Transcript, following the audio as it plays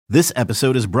This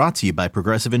episode is brought to you by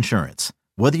Progressive Insurance.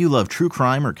 Whether you love true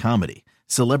crime or comedy,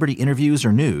 celebrity interviews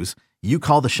or news, you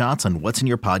call the shots on what's in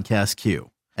your podcast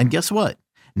queue. And guess what?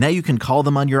 Now you can call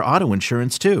them on your auto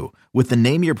insurance too with the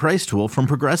Name Your Price tool from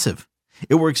Progressive.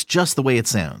 It works just the way it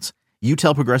sounds. You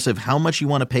tell Progressive how much you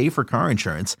want to pay for car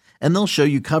insurance, and they'll show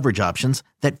you coverage options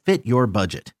that fit your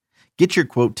budget. Get your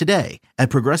quote today at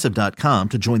Progressive.com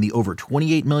to join the over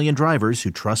 28 million drivers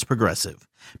who trust Progressive.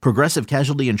 Progressive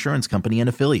Casualty Insurance Company and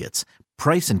Affiliates.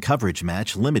 Price and coverage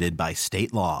match limited by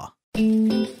state law.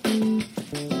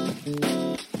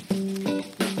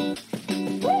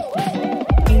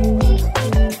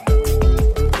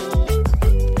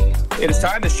 It is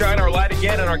time to shine our light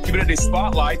again on our community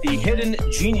spotlight, the Hidden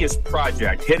Genius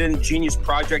Project.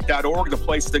 HiddenGeniusProject.org, the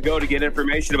place to go to get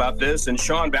information about this. And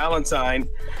Sean Ballantyne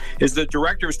is the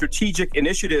Director of Strategic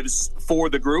Initiatives for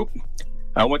the group.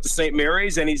 I went to St.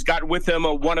 Mary's, and he's got with him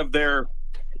one of their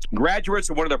graduates,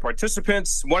 one of their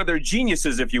participants, one of their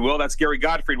geniuses, if you will. That's Gary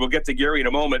Gottfried. We'll get to Gary in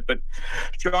a moment. But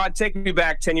Sean, take me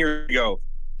back 10 years ago.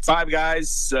 5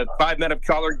 guys, 5 men of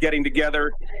color getting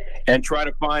together and trying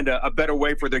to find a better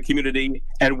way for their community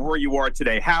and where you are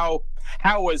today. How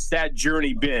has that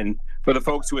journey been for the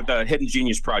folks with the Hidden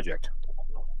Genius Project?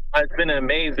 It's been an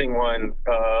amazing one,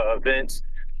 Vince,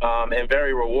 and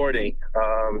very rewarding.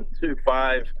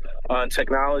 5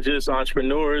 technologists,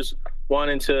 entrepreneurs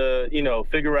wanting to,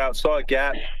 saw a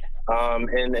gap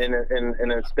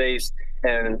in a space,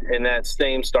 and in that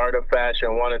same startup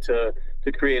fashion wanted to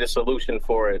create a solution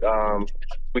for it.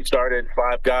 We started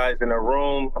 5 guys in a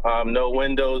room, no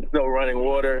windows, no running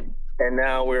water. And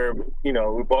now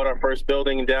we bought our first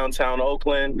building in downtown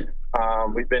Oakland.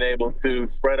 We've been able to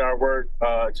spread our work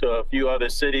to a few other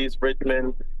cities,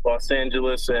 Richmond, Los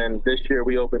Angeles, and this year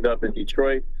we opened up in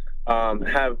Detroit.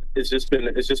 It's just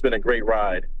been a great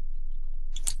ride.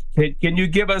 Can you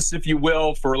give us, if you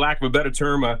will, for lack of a better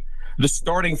term, the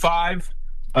starting 5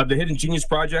 of the Hidden Genius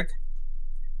Project?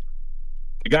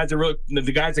 The guys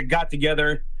that got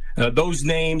together, those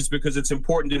names, because it's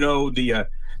important to know the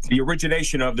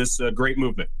origination of this great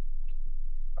movement.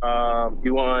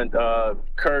 You want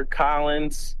Kirk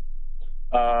Collins.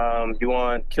 You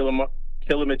want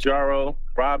Kilimanjaro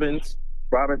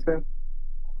Robinson.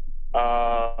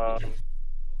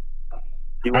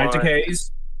 Isaac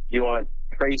Hayes. You want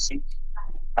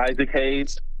Isaac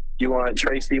Hayes. You want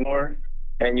Tracy Moore,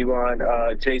 and you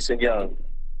want Jason Young.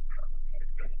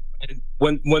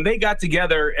 When they got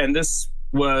together, and this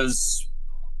was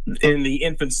in the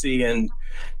infancy and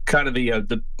kind of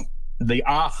the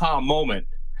aha moment,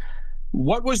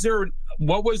 what was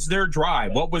their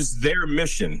drive? What was their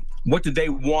mission? What did they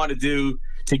want to do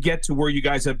to get to where you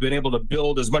guys have been able to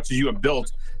build as much as you have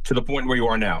built to the point where you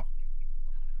are now?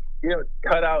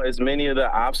 Cut out as many of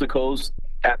the obstacles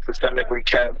that systemically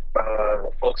kept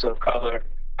folks of color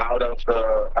out of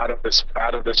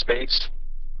the space.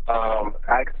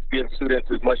 Give students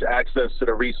as much access to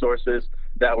the resources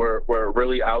that were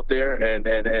really out there and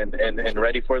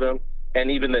ready for them, and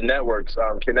even the networks,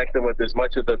 connect them with as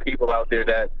much of the people out there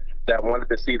that wanted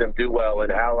to see them do well,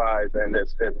 and allies and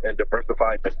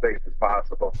diversify the space as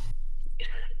possible.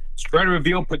 Trying to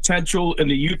reveal potential in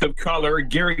the youth of color.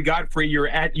 Gary Gottfried, you're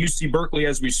at UC Berkeley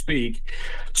as we speak.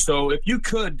 So if you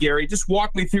could, Gary, just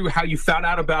walk me through how you found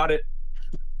out about it,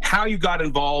 how you got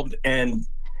involved, and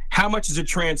how much has it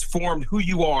transformed who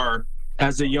you are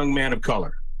as a young man of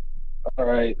color? All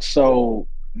right. So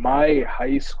my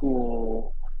high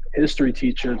school history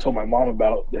teacher told my mom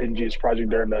about the Hidden Genius Project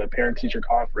during the parent-teacher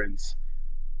conference.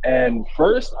 And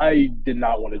first, I did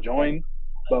not want to join,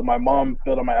 but my mom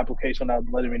filled out my application without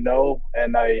letting me know,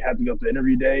 and I had to go to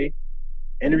interview day.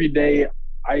 Interview day,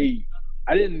 I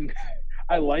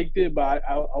liked it, but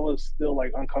I was still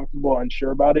uncomfortable,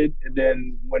 unsure about it. And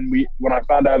then when I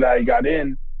found out that I got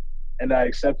in, and I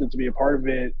accepted to be a part of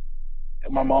it,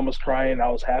 my mom was crying. I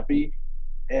was happy.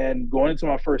 And going into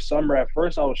my first summer, at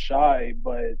first I was shy,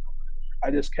 but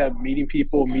I just kept meeting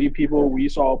people. We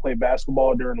used to all play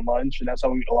basketball during lunch, and that's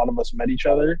how a lot of us met each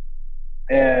other.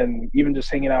 And even just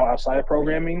hanging out outside of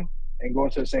programming and going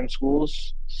to the same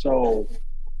schools. So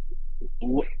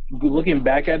looking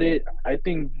back at it, I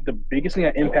think the biggest thing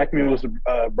that impacted me was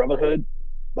the brotherhood.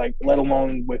 Let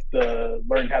alone with the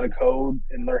learn how to code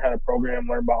and learn how to program,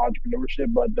 learn about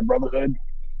entrepreneurship, but the brotherhood,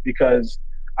 because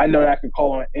I know that I could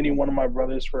call on any one of my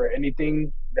brothers for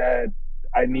anything that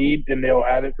I need, and they'll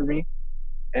have it for me.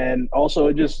 And also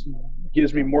it just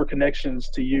gives me more connections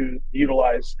to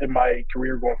utilize in my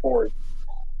career going forward.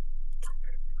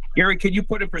 Gary, can you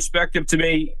put in perspective to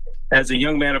me, as a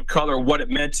young man of color, what it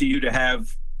meant to you to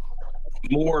have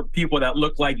more people that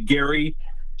look like Gary,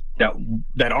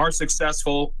 that are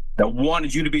successful, that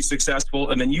wanted you to be successful,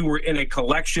 and then you were in a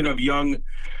collection of young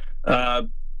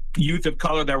youth of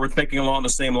color that were thinking along the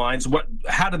same lines.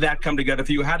 How did that come together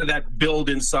for you? How did that build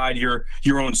inside your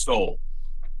own soul?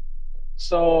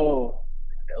 So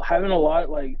having a lot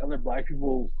like other Black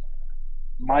people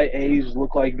my age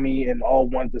look like me and all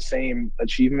want the same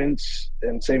achievements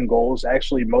and same goals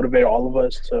actually motivate all of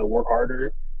us to work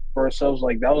harder for ourselves.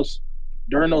 Like that was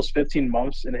during those 15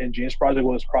 months in the Hidden Genius Project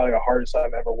was probably the hardest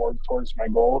I've ever worked towards my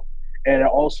goal. And it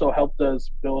also helped us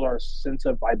build our sense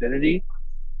of identity.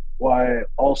 While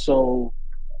also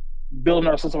building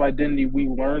our sense of identity, we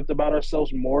learned about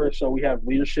ourselves more. So we have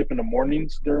leadership in the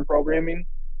mornings during programming,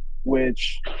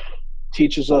 which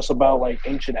teaches us about like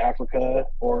ancient Africa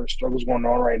or struggles going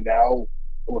on right now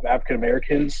with African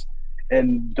Americans.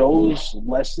 And those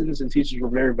lessons and teachers were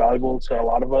very valuable to a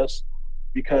lot of us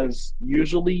because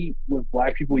usually with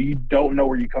Black people, you don't know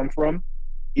where you come from.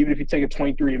 Even if you take a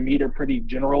 23andMe, they're pretty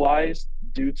generalized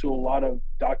due to a lot of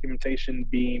documentation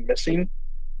being missing.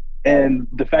 And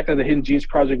the fact that the Hidden Genius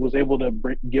Project was able to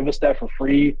give us that for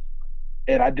free,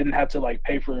 and I didn't have to like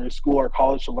pay for school or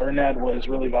college to learn that was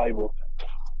really valuable.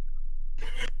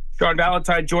 Sean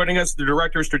Valentine joining us, the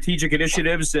Director of Strategic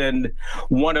Initiatives and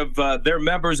one of their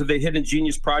members of the Hidden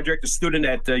Genius Project, a student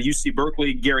at UC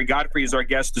Berkeley. Gary Godfrey is our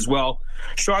guest as well.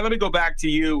 Sean, let me go back to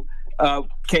you.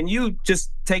 Can you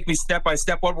just take me step by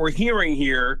step? What we're hearing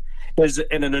here is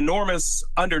an enormous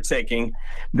undertaking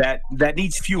that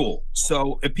needs fuel.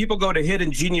 So if people go to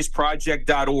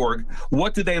hiddengeniusproject.org,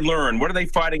 what do they learn? What are they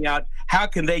finding out? How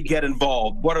can they get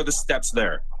involved? What are the steps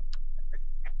there?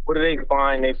 What do they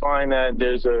find? They find that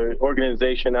there's an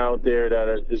organization out there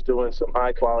that is doing some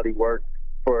high quality work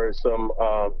for some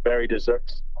very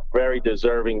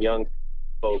deserving young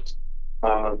folks.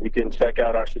 You can check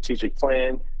out our strategic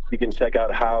plan. You can check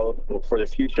out how for the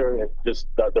future and just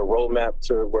the roadmap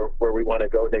to where we want to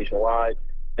go nationwide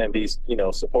and be,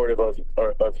 supportive of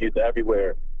youth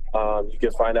everywhere. You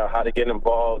can find out how to get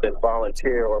involved and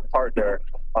volunteer or partner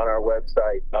on our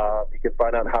website. You can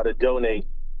find out how to donate,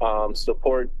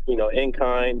 support,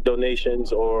 in-kind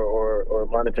donations or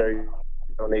monetary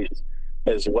donations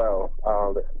as well.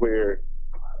 We're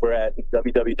at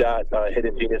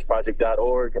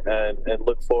www.hiddengeniusproject.org and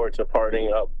look forward to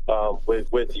partnering up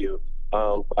with you.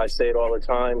 I say it all the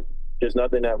time. There's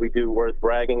nothing that we do worth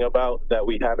bragging about that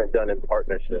we haven't done in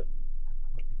partnership.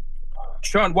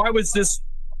 Sean, why was this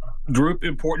group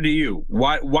important to you?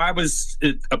 Why was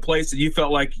it a place that you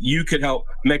felt like you could help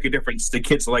make a difference to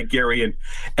kids like Gary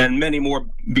and many more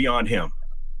beyond him?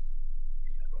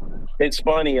 It's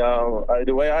funny.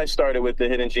 The way I started with the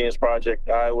Hidden Genius Project,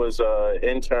 I was an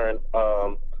intern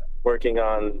working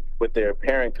with their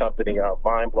parent company,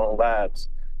 Mind Blown Labs.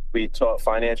 We taught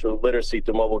financial literacy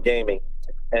through mobile gaming,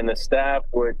 and the staff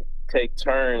would take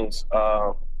turns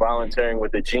volunteering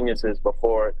with the geniuses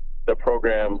before the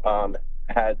program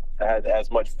had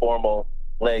as much formal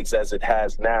legs as it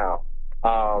has now.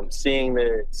 Seeing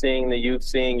the youth,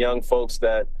 seeing young folks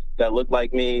that look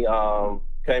like me,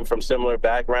 came from similar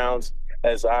backgrounds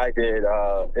as I did.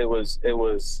 It was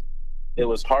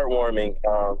heartwarming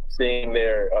seeing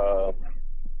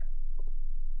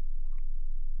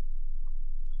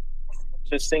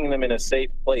just seeing them in a safe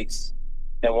place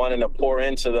and wanting to pour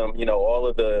into them, all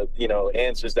of the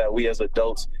answers that we as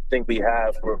adults think we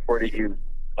have for the youth,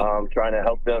 trying to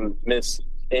help them miss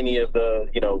any of the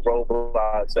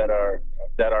roadblocks that are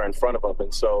in front of them.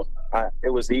 And so it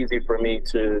was easy for me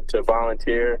to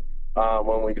volunteer.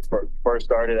 When we first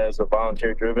started as a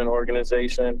volunteer-driven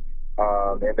organization,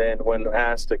 and then when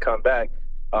asked to come back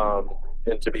and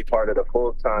to be part of the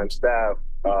full-time staff,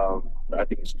 I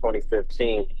think it's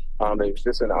 2015, it was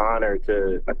just an honor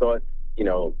I thought,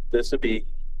 this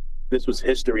was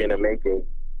history in the making,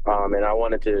 and I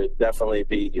wanted to definitely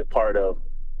be a part of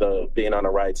being on the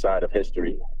right side of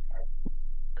history.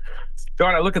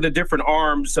 John, I look at the different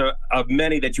arms of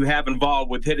many that you have involved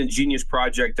with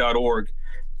hiddengeniusproject.org.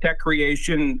 Tech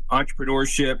creation,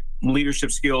 entrepreneurship,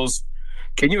 leadership skills.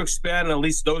 Can you expand on at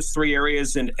least those three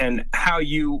areas and how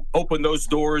you open those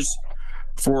doors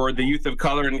for the youth of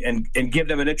color and give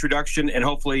them an introduction and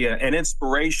hopefully an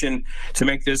inspiration to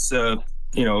make this a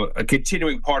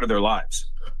continuing part of their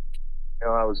lives?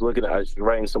 I was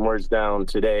writing some words down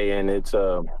today, and it's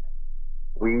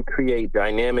we create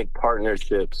dynamic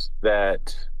partnerships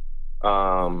that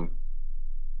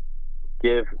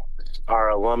give our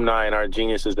alumni and our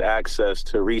geniuses access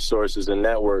to resources and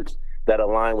networks that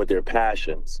align with their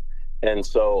passions. And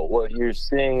so what you're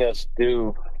seeing us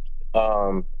do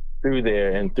through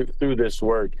there and through this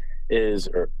work is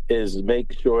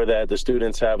make sure that the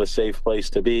students have a safe place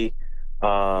to be,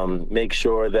 make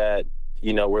sure that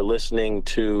we're listening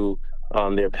to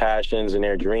their passions and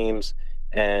their dreams,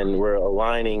 and we're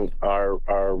aligning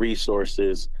our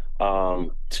resources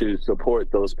to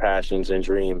support those passions and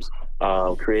dreams,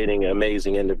 creating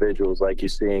amazing individuals like you're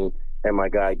seeing and my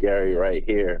guy Gary right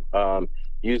here,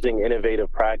 using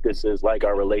innovative practices like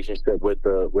our relationship with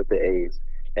the A's,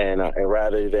 and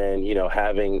rather than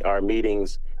having our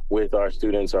meetings with our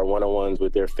students, our one-on-ones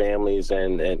with their families,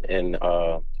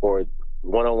 or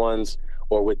one-on-ones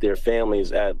or with their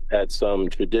families at some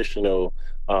traditional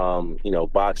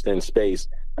boxed in space,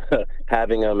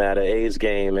 having them at an A's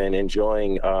game and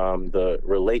enjoying the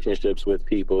relationships with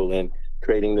people and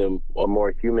creating them a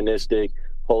more humanistic,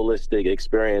 holistic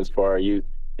experience for our youth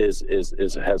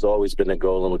has always been a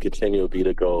goal and will continue to be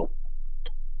the goal.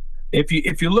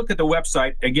 If you look at the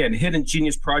website, again,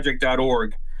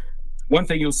 hiddengeniusproject.org, one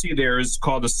thing you'll see there is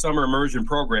called the Summer Immersion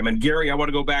Program. And Gary, I want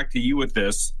to go back to you with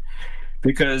this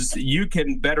because you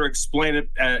can better explain it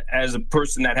as a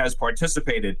person that has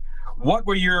participated. What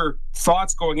were your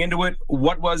thoughts going into it?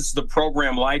 What was the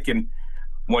program like? And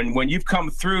when you've come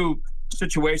through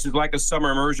situations like a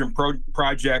Summer Immersion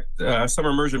Summer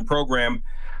Immersion Program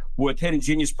with Hidden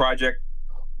Genius Project,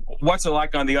 what's it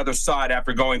like on the other side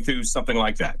after going through something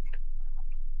like that?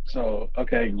 So,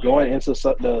 okay, going into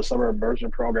the Summer Immersion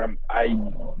Program, I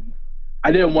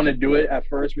didn't want to do it at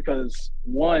first because,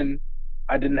 one,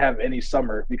 I didn't have any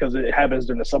summer because it happens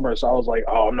during the summer. So I was like,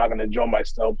 oh, I'm not going to enjoy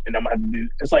myself. And I'm going to do,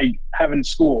 it's like having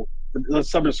school,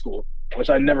 summer school, which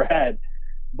I never had.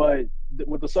 But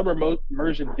what the Summer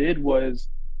Immersion did was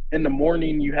in the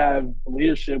morning you have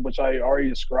leadership, which I already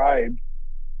described.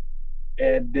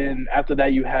 And then after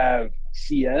that you have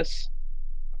CS,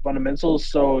 fundamentals.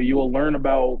 So you will learn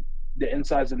about the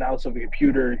insides and outs of a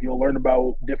computer. You'll learn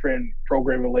about different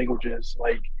programming languages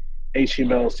like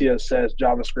HTML, CSS,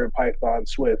 JavaScript, Python,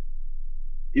 Swift.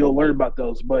 You'll learn about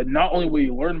those. But not only will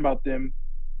you learn about them,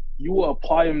 you will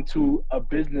apply them to a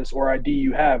business or idea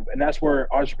you have. And that's where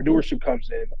entrepreneurship comes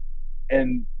in.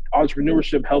 And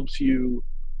entrepreneurship helps you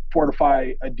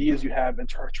fortify ideas you have and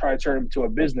try to turn them into a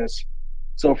business.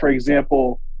 So, for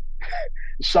example,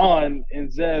 Sean and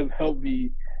Zev helped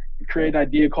me create an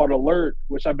idea called Alert,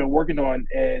 which I've been working on.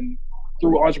 And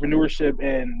through entrepreneurship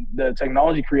and the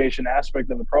technology creation aspect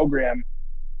of the program,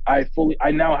 I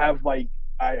now have a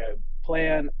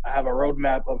plan, I have a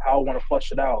roadmap of how I want to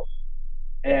flush it out.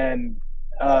 And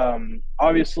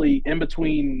obviously in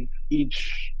between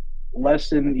each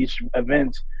lesson, each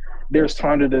event, there's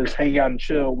time to just hang out and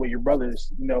chill with your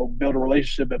brothers, build a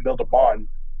relationship and build a bond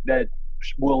that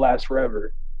will last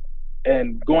forever.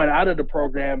 And going out of the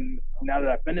program, now that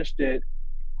I finished it,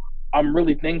 I'm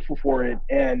really thankful for it.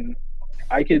 And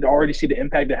I could already see the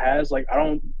impact it has.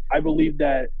 I believe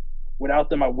that without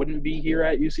them, I wouldn't be here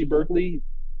at UC Berkeley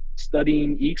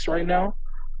studying EECS right now.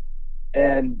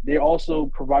 And they also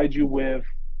provide you with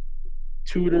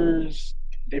tutors.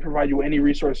 They provide you with any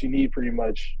resource you need pretty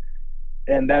much.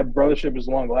 And that brothership is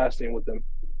long lasting with them.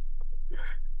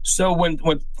 So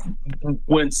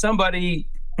when somebody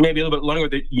maybe a little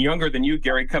bit younger than you,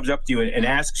 Gary, comes up to you and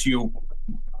asks you,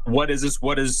 what is this?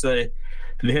 What is the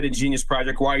Hidden Genius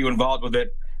Project? Why are you involved with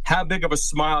it? How big of a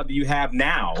smile do you have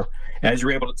now as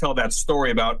you're able to tell that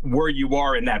story about where you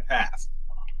are in that path?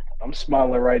 I'm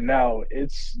smiling right now.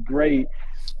 It's great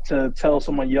to tell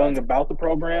someone young about the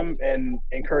program and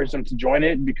encourage them to join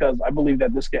it, because I believe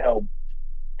that this can help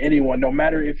anyone, no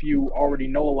matter if you already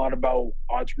know a lot about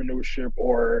entrepreneurship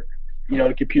or,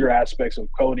 the computer aspects of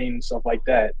coding, stuff like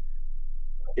that.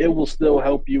 It will still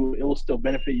help you. It will still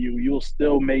benefit you. You will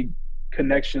still make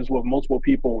connections with multiple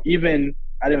people. Even,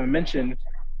 I didn't mention,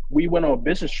 we went on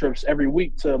business trips every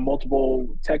week to multiple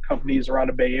tech companies around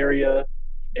the Bay Area.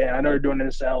 And I know they're doing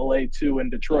this in LA too, in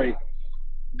Detroit.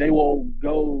 They will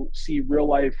go see real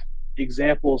life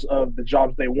examples of the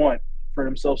jobs they want for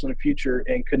themselves in the future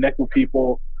and connect with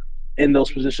people in those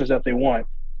positions that they want.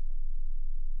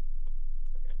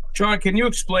 John, can you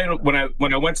explain, when I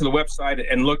went to the website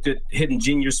and looked at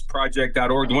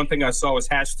hiddengeniusproject.org, the one thing I saw was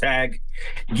hashtag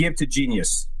Give to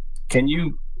Genius. Can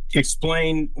you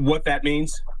explain what that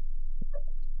means?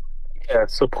 Yeah,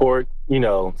 support in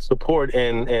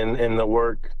the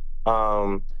work.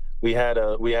 We had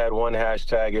one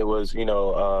hashtag. It was,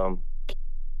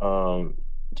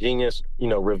 genius,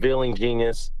 revealing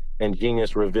genius and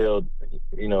genius revealed.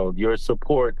 Your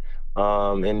support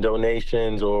and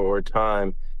donations or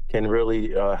time can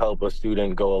really help a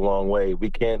student go a long way. We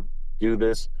can't do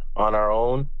this on our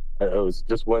own. It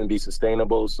just wouldn't be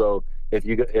sustainable. So if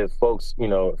folks,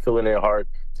 feel in their heart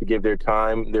to give their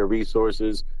time, their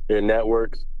resources, their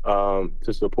networks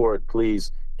to support,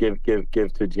 please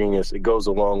give to Genius. It goes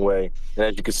a long way. And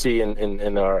as you can see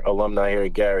in our alumni here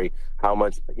at Gary, how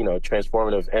much,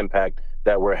 transformative impact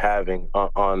that we're having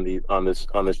on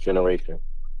this generation.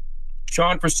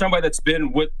 Sean, for somebody that's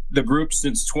been with the group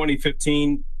since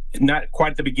 2015, not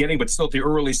quite at the beginning, but still at the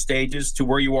early stages to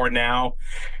where you are now,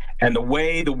 and the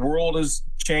way the world has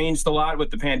changed a lot with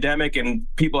the pandemic and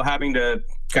people having to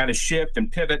kind of shift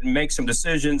and pivot and make some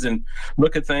decisions and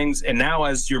look at things. And now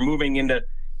as you're moving into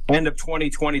end of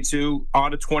 2022,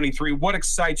 on to 23, what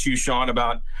excites you, Sean,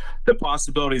 about the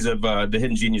possibilities of the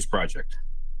Hidden Genius Project?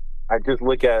 I just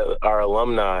look at our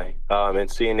alumni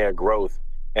and seeing their growth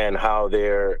and how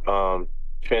they're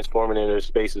transforming in their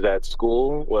spaces at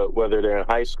school, whether they're in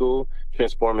high school,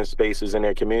 transforming spaces in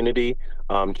their community,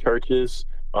 churches,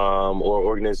 or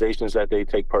organizations that they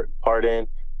take part in,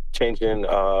 changing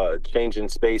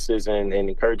spaces and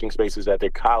encouraging spaces at their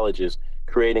colleges,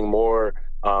 creating more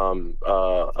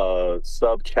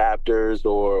sub chapters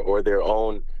or their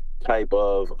own type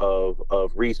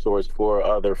of resource for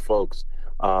other folks.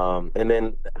 And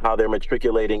then how they're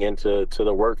matriculating into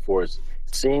the workforce.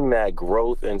 Seeing that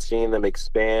growth and seeing them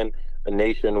expand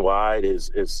nationwide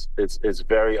is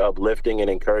very uplifting and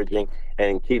encouraging,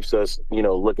 and keeps us,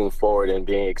 looking forward and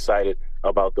being excited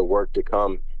about the work to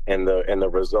come and the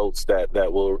results that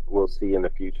we'll see in the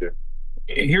future.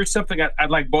 Here's something I'd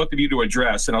like both of you to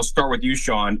address, and I'll start with you,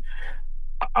 Sean.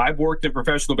 I've worked in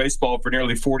professional baseball for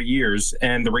nearly 40 years,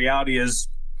 and the reality is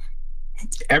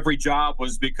every job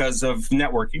was because of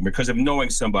networking, because of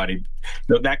knowing somebody.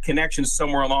 That connection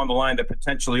somewhere along the line that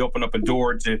potentially opened up a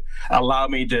door to allow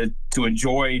me to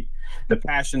enjoy the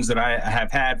passions that I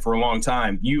have had for a long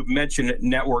time. You've mentioned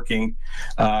networking.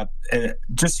 And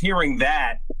just hearing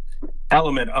that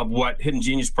element of what Hidden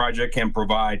Genius Project can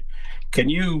provide, can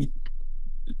you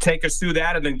take us through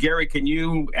that? And then Gary, can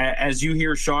you, as you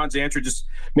hear Sean's answer, just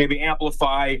maybe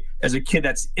amplify, as a kid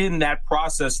that's in that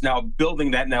process now,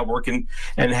 building that network and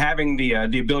having the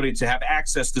ability to have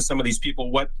access to some of these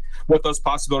people, what those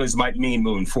possibilities might mean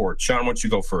moving forward. Sean, why don't you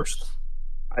go first?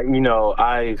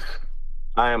 I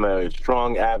am a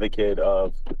strong advocate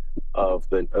of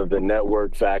the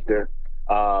network factor.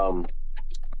 I'm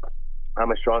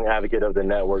a strong advocate of the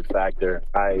network factor.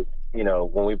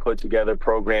 When we put together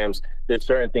programs, there's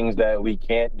certain things that we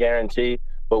can't guarantee,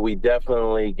 but we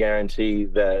definitely guarantee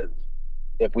that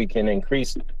if we can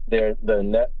increase their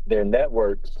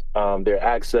networks, their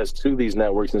access to these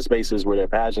networks and spaces where their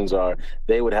passions are,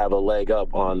 they would have a leg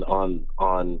up on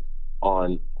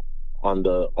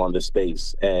the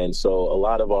space. And so a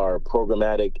lot of our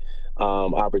programmatic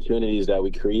opportunities that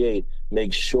we create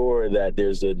make sure that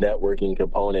there's a networking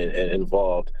component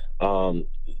involved.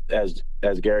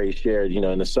 As Gary shared,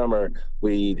 in the summer,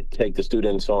 we take the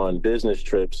students on business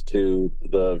trips to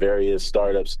the various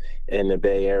startups in the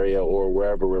Bay Area or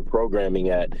wherever we're programming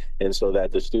at. And so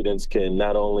that the students can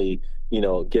not only,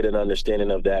 get an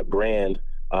understanding of that brand,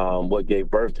 what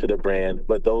gave birth to the brand,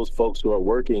 but those folks who are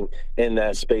working in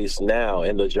that space now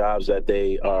and the jobs that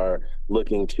they are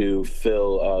looking to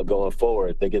fill going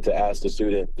forward. They get to ask the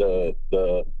student,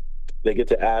 they get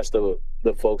to ask the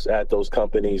folks at those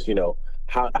companies,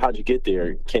 how'd you get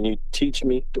there? Can you teach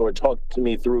me or talk to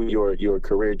me through your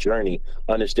career journey?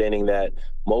 Understanding that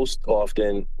most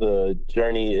often the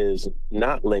journey is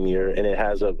not linear and it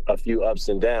has a few ups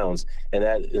and downs. And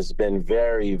that has been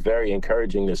very, very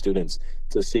encouraging to students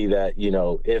to see that,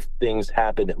 if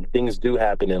things do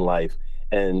happen in life.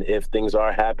 And if things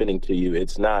are happening to you,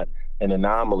 it's not an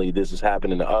anomaly. This is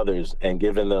happening to others, and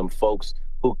giving them folks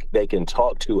who they can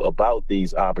talk to about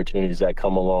these opportunities that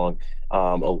come along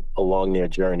their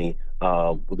journey,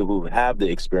 who have the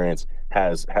experience,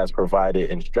 has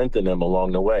provided and strengthened them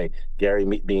along the way. Gary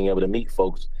being able to meet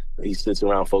folks, he sits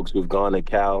around folks who've gone to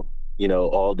Cal,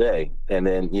 all day. And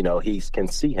then, he can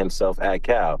see himself at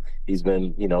Cal. He's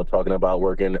been, talking about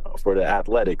working for the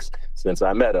Athletics since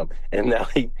I met him. And now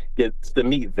he gets to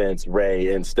meet Vince,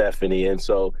 Ray, and Stephanie. And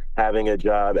so having a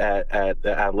job at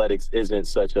the Athletics isn't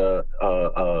such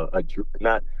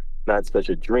not such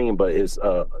a dream, but it's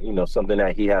something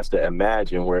that he has to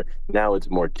imagine, where now it's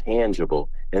more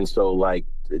tangible. And so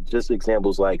just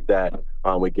examples like that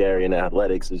with Gary and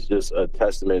athletics is just a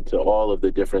testament to all of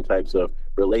the different types of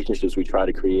relationships we try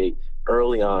to create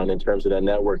early on in terms of that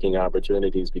networking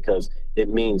opportunities, because it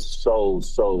means so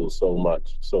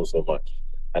much.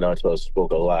 I know I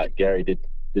spoke a lot. Gary, did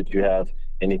you have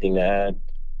anything to add?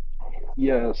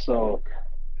 Yeah, so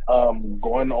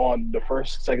going on the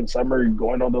second summer,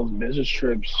 going on those business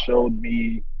trips showed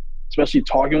me, especially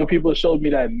talking with people, it showed me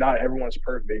that not everyone's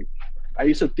perfect. I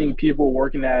used to think people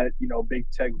working at, big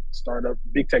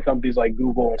tech companies like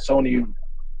Google and Sony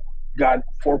got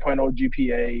 4.0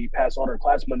 GPA, passed all their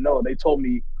classes. But no, they told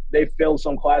me they failed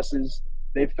some classes,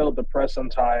 they felt depressed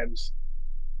sometimes,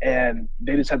 and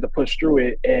they just had to push through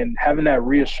it. And having that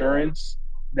reassurance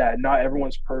that not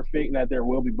everyone's perfect and that there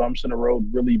will be bumps in the road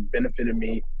really benefited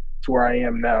me to where I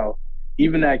am now.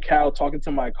 Even at Cal, talking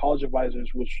to my college advisors,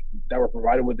 that were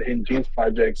provided with the Hidden Genius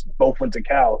projects, both went to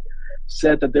Cal,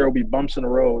 said that there will be bumps in the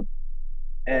road.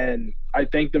 And I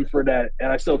thank them for that.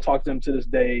 And I still talk to them to this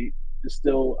day. They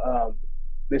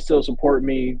still support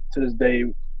me to this day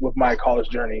with my college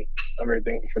journey. I'm very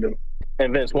thankful for them.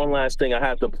 And Vince, one last thing I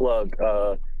have to plug.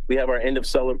 We have our end of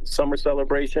summer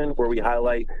celebration where we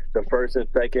highlight the first and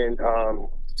second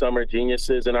summer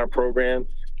geniuses in our program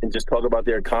and just talk about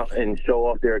and show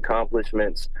off their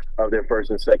accomplishments of their first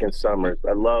and second summers.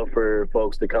 I'd love for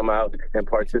folks to come out and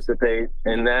participate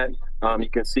in that. You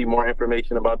can see more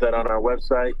information about that on our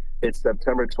website. It's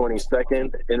September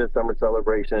 22nd in the summer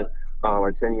celebration.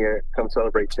 Our 10-year, come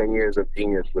celebrate 10 years of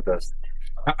genius with us.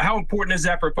 How important is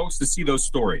that for folks to see those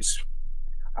stories?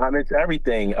 It's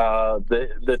everything.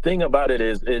 The thing about it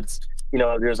is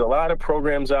there's a lot of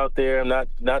programs out there,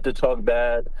 not to talk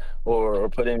bad or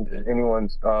put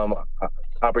anyone's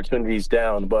opportunities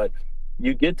down, but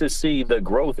you get to see the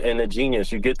growth and the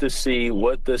genius. You get to see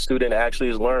what the student actually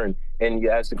has learned. And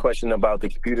you ask the question about the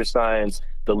computer science,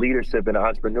 the leadership and the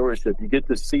entrepreneurship. You get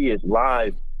to see it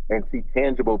live and see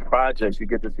tangible projects. You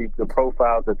get to see the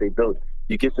profiles that they built.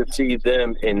 You get to see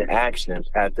them in action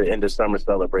at the end of summer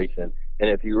celebration. And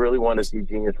if you really want to see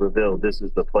genius revealed, this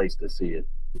is the place to see it.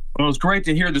 Well, it's great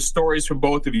to hear the stories from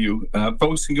both of you.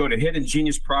 Folks can go to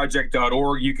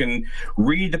hiddengeniusproject.org. You can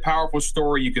read the powerful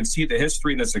story. You can see the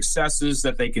history and the successes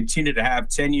that they continue to have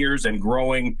 10 years and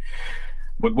growing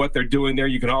with what they're doing there.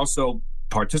 You can also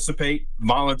participate,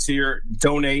 volunteer,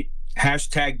 donate.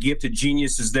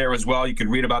 #GiveToGenius is there as well. You can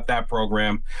read about that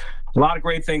program. A lot of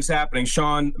great things happening.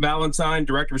 Shawn Valentine,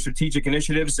 Director of Strategic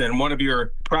Initiatives, and one of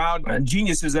your proud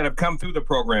geniuses that have come through the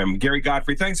program, Gary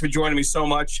Godfrey. Thanks for joining me so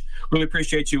much. Really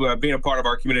appreciate you being a part of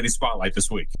our Community Spotlight this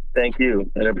week. Thank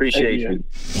you, and appreciate you.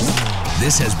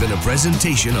 This has been a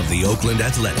presentation of the Oakland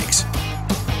Athletics.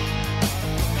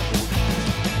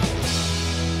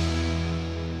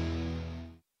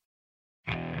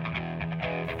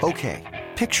 Okay,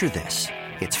 picture this.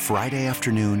 It's Friday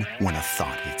afternoon when a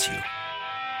thought hits you.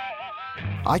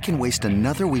 I can waste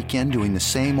another weekend doing the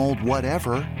same old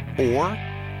whatever, or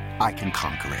I can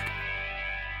conquer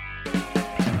it.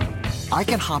 I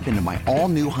can hop into my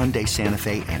all-new Hyundai Santa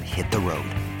Fe and hit the road.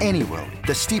 Any road.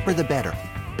 The steeper, the better.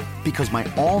 Because my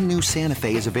all-new Santa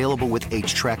Fe is available with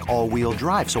H-Track all-wheel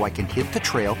drive, so I can hit the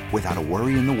trail without a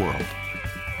worry in the world.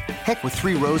 Heck, with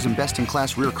 3 rows and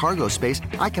best-in-class rear cargo space,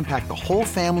 I can pack the whole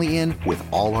family in with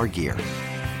all our gear.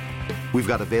 We've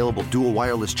got available dual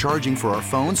wireless charging for our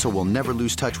phones, so we'll never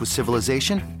lose touch with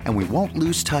civilization, and we won't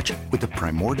lose touch with the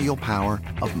primordial power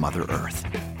of Mother Earth.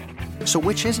 So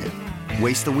which is it?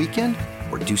 Waste the weekend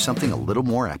or do something a little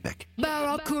more epic?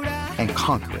 And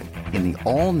conquer it in the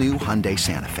all-new Hyundai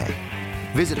Santa Fe.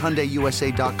 Visit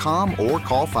HyundaiUSA.com or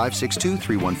call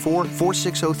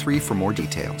 562-314-4603 for more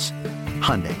details.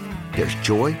 Hyundai, there's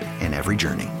joy in every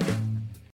journey.